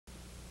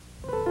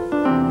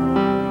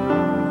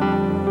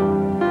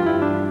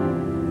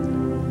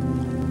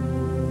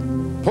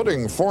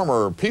putting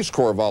former Peace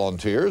Corps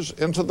volunteers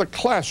into the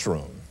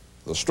classroom.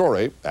 The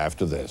story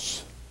after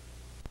this.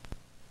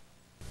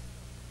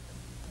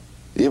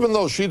 Even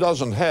though she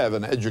doesn't have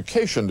an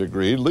education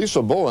degree,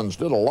 Lisa Bowens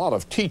did a lot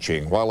of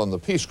teaching while in the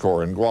Peace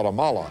Corps in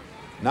Guatemala.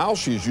 Now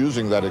she's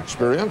using that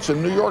experience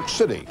in New York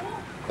City.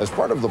 As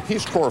part of the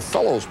Peace Corps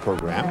Fellows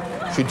program,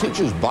 she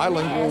teaches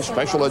bilingual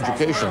special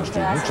education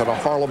students at a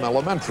Harlem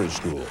elementary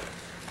school.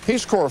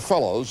 Peace Corps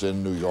Fellows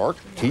in New York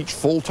teach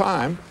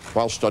full-time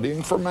while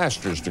studying for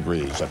master's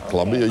degrees at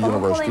Columbia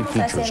University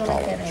Teachers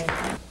College.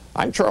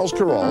 I'm Charles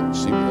Kuralt,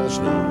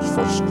 CBS News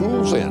for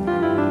Schools In.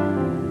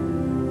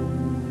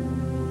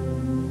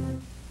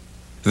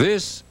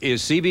 This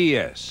is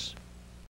CBS.